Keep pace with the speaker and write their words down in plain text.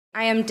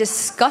I am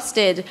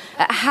disgusted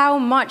at how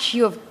much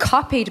you have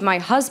copied my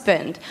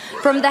husband.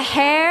 From the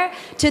hair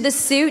to the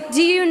suit,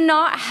 do you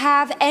not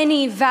have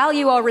any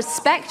value or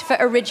respect for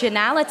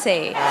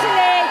originality?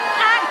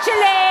 Actually,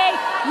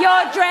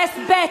 you're dressed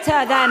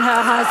better than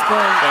her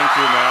husband. Thank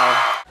you, Mel.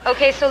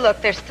 Okay, so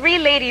look, there's 3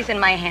 ladies in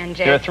my hand,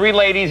 Jay. There are 3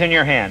 ladies in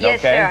your hand, yes,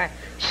 okay? Yes, there are.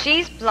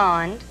 She's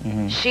blonde,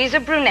 she's a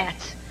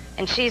brunette,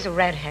 and she's a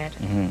redhead.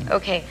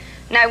 Okay,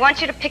 now I want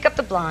you to pick up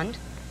the blonde.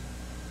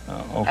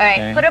 Okay. All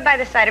right, put her by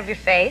the side of your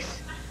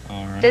face.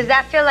 All right. Does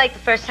that feel like the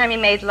first time you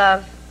made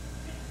love?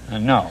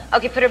 No.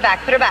 Okay, put her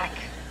back, put her back.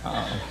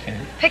 Okay.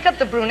 Pick up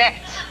the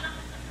brunette.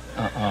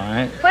 All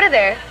right. Put her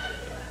there.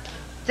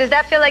 Does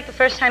that feel like the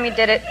first time you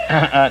did it?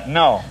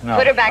 No.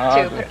 Put her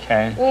back too.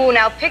 Okay. Ooh,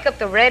 now pick up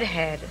the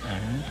redhead.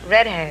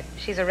 Redhead.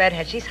 She's a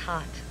redhead. She's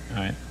hot. All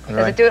right.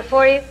 Does it do it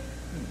for you?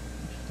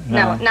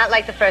 No. No, not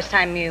like the first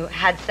time you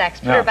had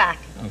sex. Put her back.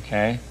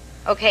 Okay.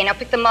 Okay, now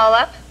pick them all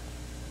up.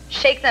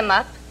 Shake them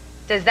up.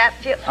 Does that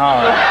feel... All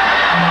right.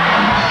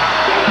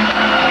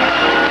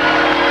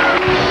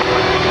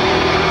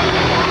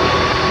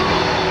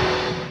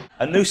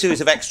 A new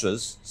series of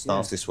extras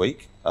starts this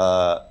week.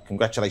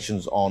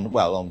 Congratulations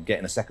on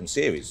getting a second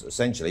series,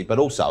 essentially, but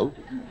also...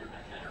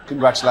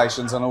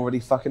 Congratulations on already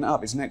fucking it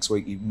up. It's next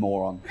week, you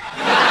moron.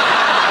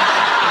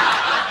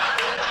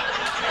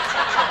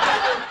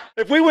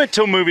 If we went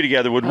to a movie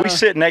together, would we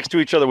sit next to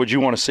each other? Would you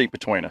want a seat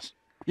between us?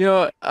 You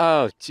know,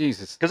 oh,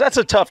 Jesus. Because that's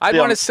a tough I'd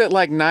want to sit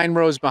like 9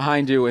 rows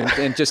behind you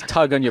and just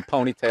tug on your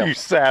ponytail. You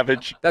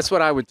savage. That's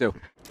what I would do.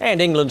 And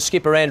England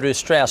skipper Andrew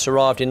Strauss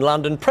arrived in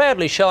London,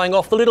 proudly showing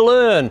off the little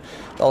urn.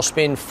 They'll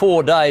spend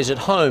 4 days at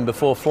home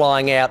before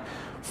flying out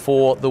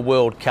for the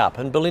World Cup.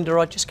 And Belinda,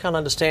 I just can't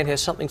understand how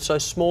something so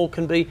small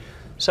can be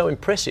so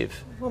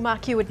impressive. Well,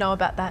 Mark, you would know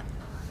about that.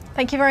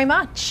 Thank you very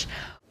much.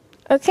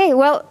 Okay,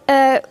 well,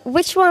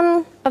 which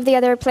one of the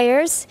other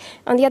players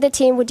on the other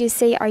team would you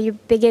say are your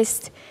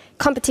biggest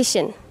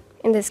competition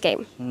in this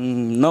game?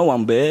 No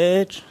one,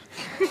 bitch.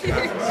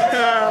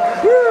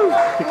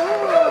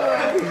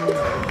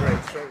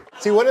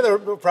 See, one of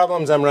the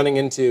problems I'm running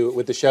into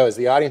with the show is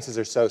the audiences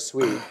are so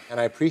sweet, and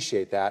I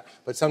appreciate that,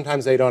 but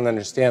sometimes they don't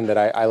understand that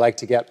I like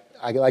to get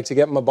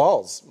my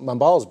balls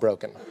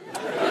broken.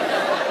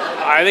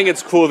 I think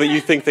it's cool that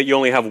you think that you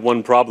only have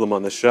one problem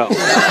on the show.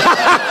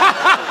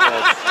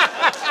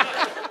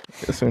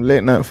 Some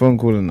late night phone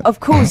call and that. Of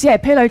course, yeah,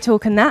 pillow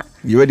talk and that.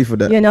 You ready for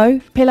that? You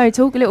know, pillow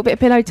talk, a little bit of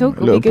pillow talk. A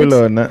little be good.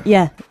 pillow and that.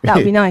 Yeah, that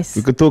would be nice.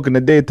 We could talk in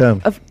the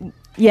daytime.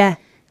 Yeah.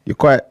 You're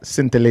quite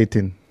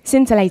scintillating.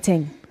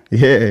 Scintillating.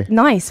 Yeah.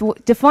 Nice.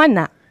 Define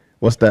that.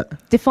 What's that?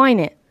 Define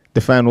it.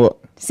 Define what?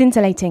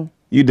 Scintillating.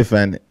 You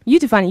define it. You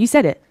define it. You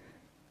said it.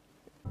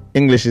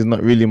 English is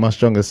not really my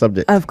strongest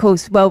subject. Of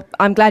course. Well,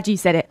 I'm glad you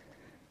said it.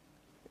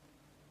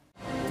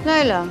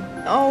 Lola.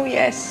 Oh,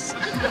 yes.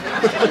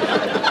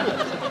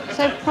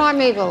 So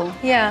primeval.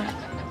 Yeah.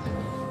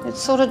 It's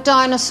sort of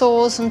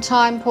dinosaurs and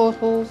time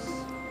portals.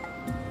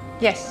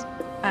 Yes,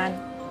 Anne.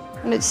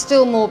 And it's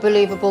still more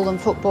believable than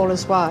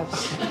footballers'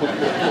 wives.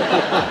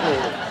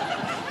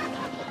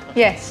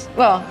 Yes.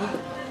 Well,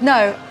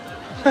 no.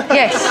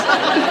 Yes.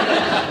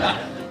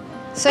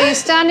 So you're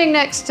standing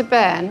next to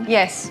Ben.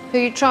 Yes. Who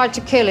you tried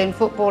to kill in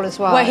Footballer's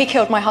Wives. Well, he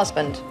killed my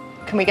husband.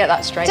 Can we get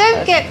that straight?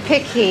 Don't get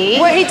picky.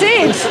 Well, he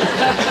did.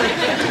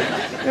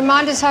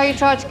 Remind us how you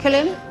tried to kill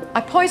him. I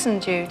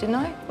poisoned you, didn't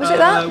I? Was it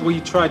that? Well, you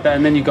tried that,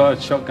 and then you got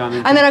a shotgun.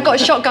 And then I got a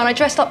shotgun. I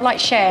dressed up like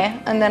Cher,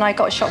 and then I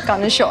got a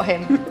shotgun and shot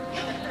him.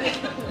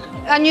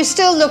 And you're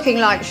still looking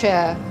like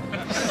Cher.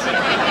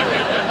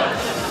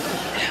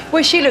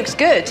 Well, she looks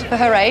good for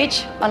her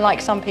age,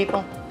 unlike some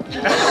people.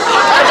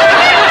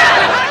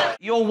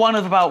 You're one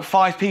of about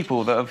 5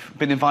 people that have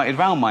been invited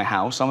round my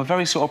house. I'm a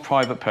very sort of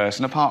private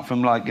person, apart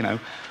from, like, you know,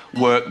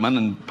 workman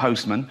and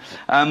postman.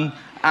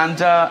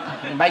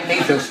 Make me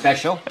feel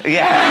special.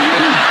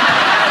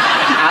 Yeah.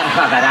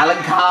 I've had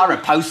Alan Carr, a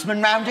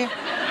postman round here.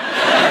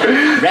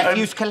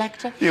 Refuse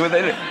collector. Yeah, well,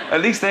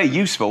 at least they're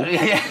useful.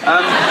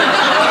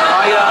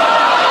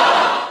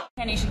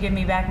 Kenny should give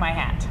me back my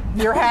hat.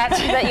 Your hat? Is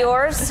that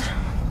yours?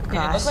 Did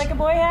it look like a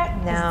boy hat?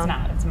 'Cause No. It's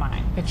not. It's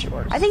mine. It's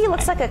yours. I think he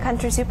looks like a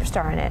country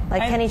superstar in it,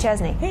 like Kenny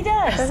Chesney. He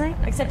does. Doesn't he?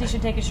 Except he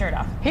should take his shirt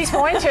off. He's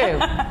going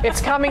to.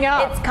 It's coming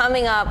up. It's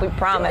coming up, we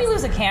promise. Didn't we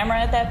lose a camera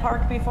at that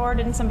park before?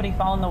 Didn't somebody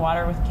fall in the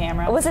water with a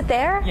camera? Was it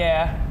there?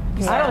 Yeah.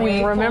 I don't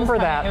even remember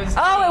that. It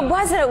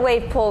wasn't a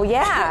wave pool,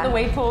 yeah. The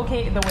wave pool,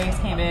 the waves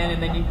came in,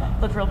 and then you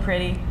looked real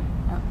pretty.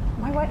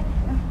 My what?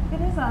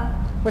 It is on.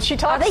 But she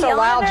talks so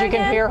loud you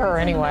can hear her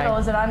anyway.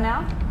 Is it on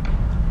now?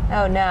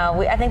 Oh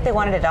no, I think they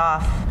wanted it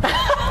off.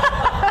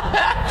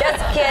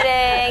 Just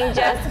kidding,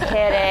 just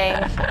kidding.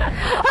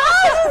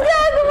 Oh, she's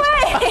going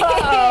away!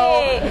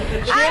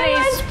 I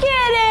was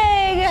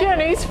kidding!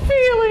 Jenny's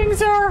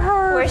feelings are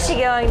hurt. Where's she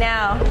going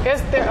now?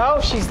 Oh,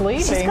 she's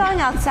leaving. She's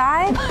going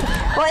outside?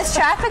 Well, is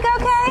traffic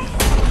okay?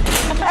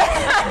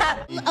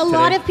 A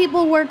lot of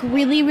people work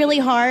really, really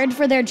hard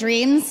for their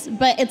dreams,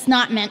 but it's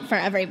not meant for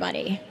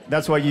everybody.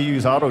 That's why you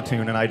use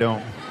auto-tune and I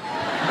don't.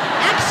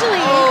 Actually...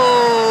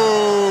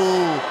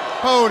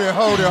 Hold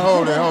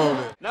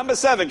it. Number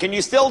 7, can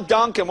you still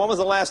dunk, and when was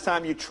the last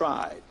time you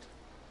tried?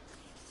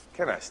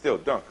 Can I still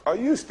dunk? Are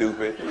you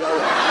stupid? Hey,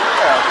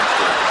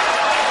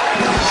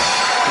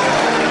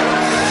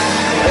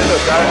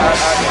 look, I'm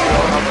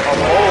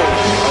old.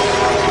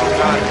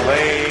 I'm not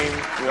lame.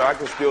 You know, I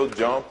can still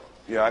jump.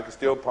 You know, I can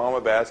still palm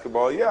a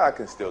basketball. Yeah, I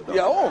can still dunk.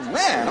 Yeah, oh,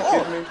 man.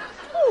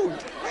 Oh,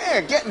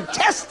 man, getting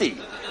testy.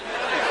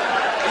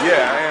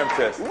 Yeah, I am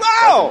tested.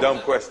 Wow! That's a dumb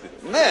question.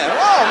 Man,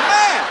 oh,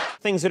 man!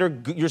 Things that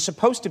you're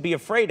supposed to be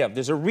afraid of.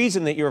 There's a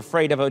reason that you're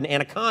afraid of an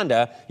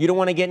anaconda. You don't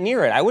want to get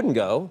near it. I wouldn't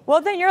go.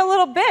 Well, then you're a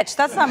little bitch.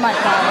 That's not my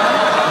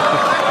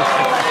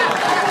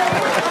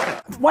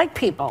problem. White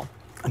people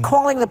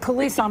calling the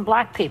police on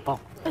black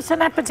people. It's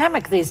an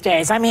epidemic these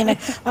days. I mean,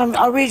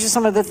 I'll read you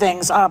some of the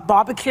things.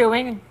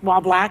 Barbecuing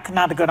while black,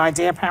 not a good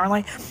idea,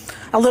 apparently.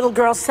 A little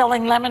girl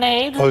selling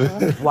lemonade.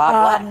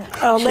 While black.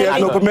 She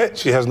has no permit.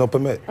 She has no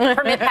permit.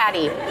 Permit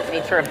Patty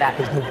made sure of that.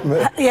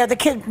 Yeah, the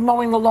kid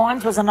mowing the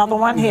lawns was another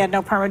one. He had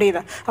no permit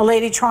either. A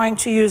lady trying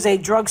to use a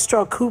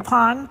drugstore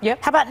coupon.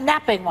 Yep. How about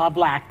napping while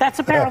black? That's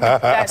apparently.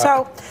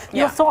 So,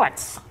 your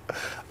thoughts?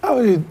 I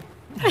mean,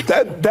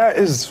 that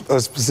is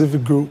a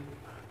specific group.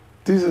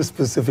 These are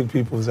specific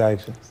people's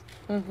actions.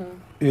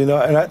 You know,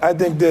 and I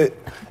think that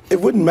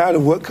it wouldn't matter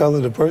what color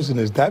the person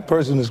is. That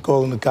person is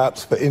calling the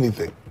cops for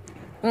anything.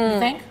 You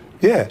think?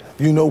 Yeah.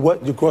 You know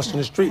what? You're crossing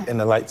the street and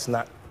the light's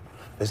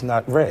it's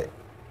not red.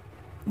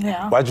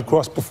 Yeah. Why'd you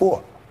cross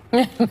before?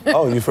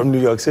 Oh, you're from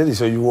New York City,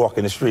 so you walk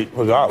in the street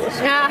regardless.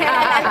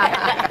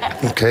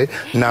 Okay,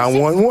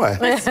 911.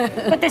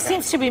 But there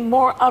seems to be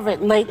more of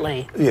it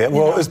lately. Yeah,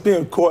 well, it's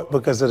being caught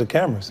because of the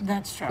cameras.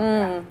 That's true.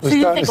 We're So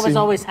you starting think to it was see-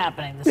 always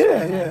happening? This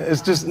Yeah, yeah.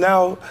 It's just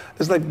now,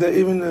 it's like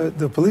even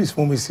the police,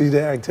 when we see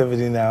their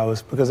activity now,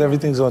 it's because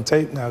everything's on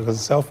tape now because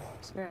of cell phones.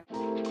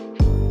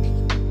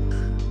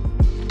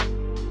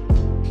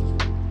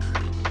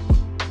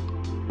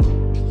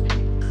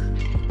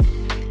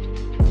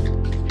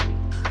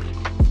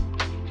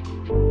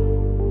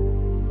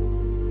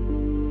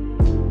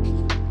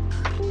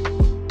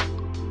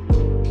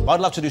 I'd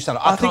love to do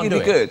stand-up. I think it'd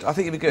be good. I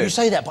think it'd be good. You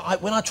say that, but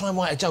when I try and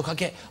write a joke, I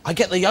get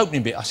the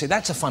opening bit. I say,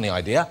 that's a funny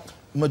idea.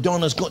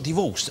 Madonna's got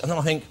divorced. And then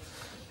I think,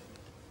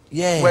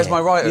 yeah. Where's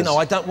my writers? You know,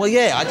 I don't know.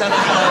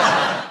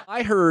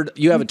 I heard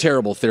you have a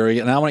terrible theory,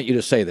 and I want you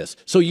to say this.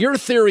 So your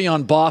theory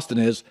on Boston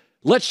is,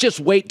 let's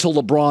just wait till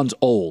LeBron's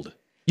old.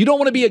 You don't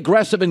want to be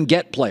aggressive and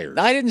get players.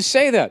 I didn't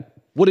say that.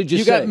 What did you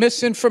say? You got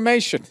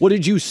misinformation. What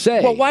did you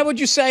say? Well, why would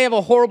you say I have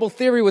a horrible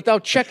theory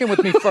without checking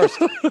with me first?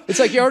 It's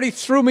like you already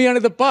threw me under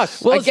the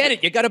bus. Well, I get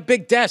it. You got a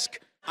big desk.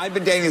 I've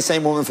been dating the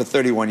same woman for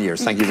 31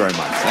 years. Thank you very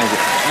much. Thank you.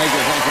 Thank you.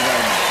 Thank you very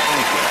much.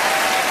 Thank you.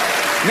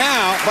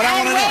 Now, but I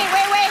want to know.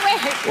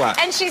 Wait. What?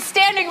 And she's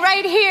standing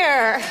right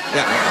here.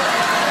 Yeah.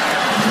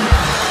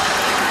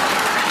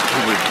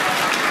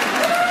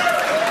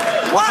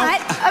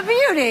 What a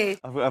beauty.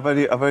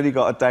 I've only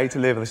got a day to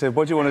live. And I said,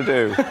 what do you want to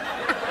do?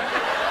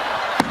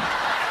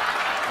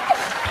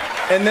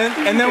 And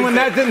then when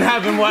that didn't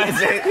happen, what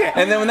is it? Yeah.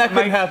 And then when that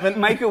couldn't happen...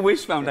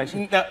 Make-A-Wish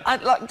Foundation. No.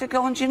 I'd like to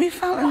go on Jimmy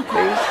Fallon,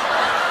 please.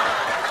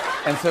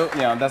 And so,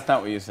 yeah, that's not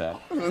what you said.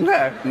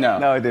 No.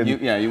 No, I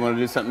didn't. You wanted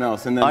to do something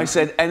else. And then I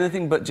said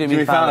anything but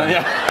Jimmy Fallon.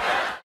 Fallon. Yeah.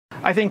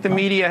 I think the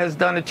media has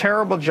done a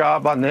terrible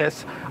job on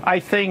this.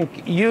 I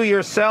think you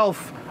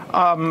yourself,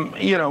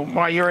 you know,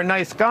 while you're a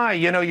nice guy,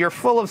 you know, you're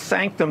full of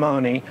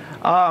sanctimony.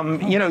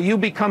 You know, you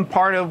become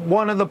part of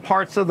one of the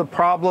parts of the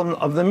problem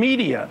of the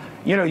media.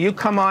 You know, you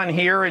come on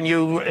here and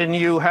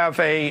you have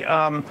a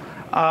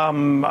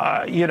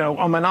you know,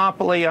 a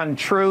monopoly on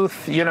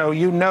truth. You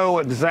know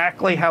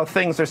exactly how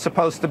things are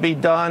supposed to be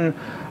done.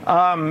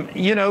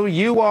 You know,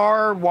 you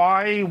are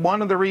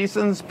one of the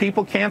reasons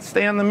people can't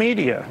stand the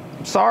media.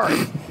 I'm sorry.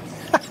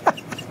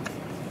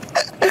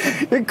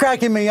 You're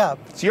cracking me up.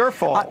 It's your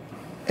fault.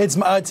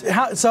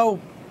 So,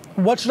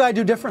 what should I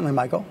do differently,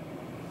 Michael?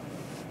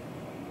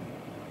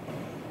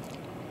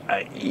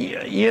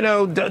 You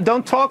know,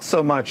 don't talk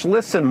so much.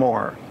 Listen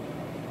more.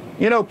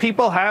 You know,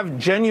 people have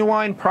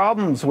genuine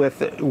problems with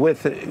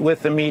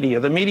the media.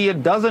 The media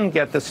doesn't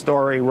get the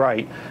story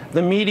right.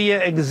 The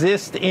media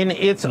exists in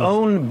its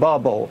own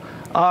bubble.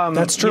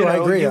 That's true. You know, I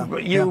agree.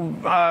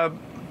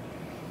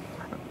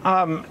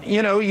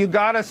 you know, you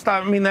got to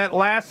stop. I mean, that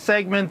last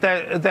segment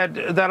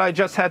that I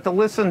just had to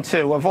listen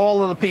to of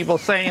all of the people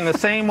saying the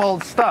same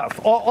old stuff.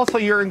 Also,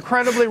 you're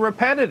incredibly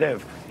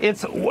repetitive.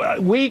 It's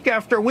week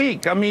after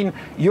week. I mean,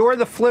 you're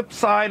the flip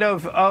side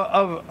of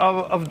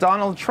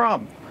Donald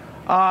Trump.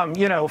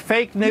 You know,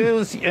 fake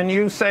news, and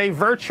you say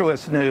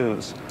virtuous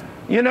news.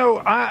 You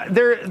know,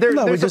 there's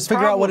we just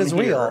figure out what is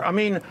here. real. I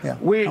mean,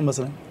 I'm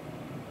listening.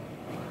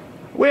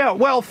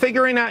 Well,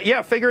 figuring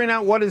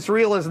out what is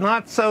real is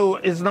not so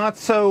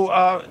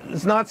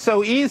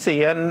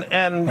easy, and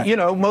right. You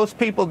know, most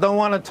people don't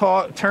want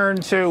to turn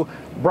to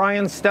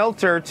Brian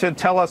Stelter to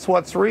tell us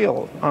what's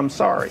real. I'm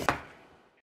sorry.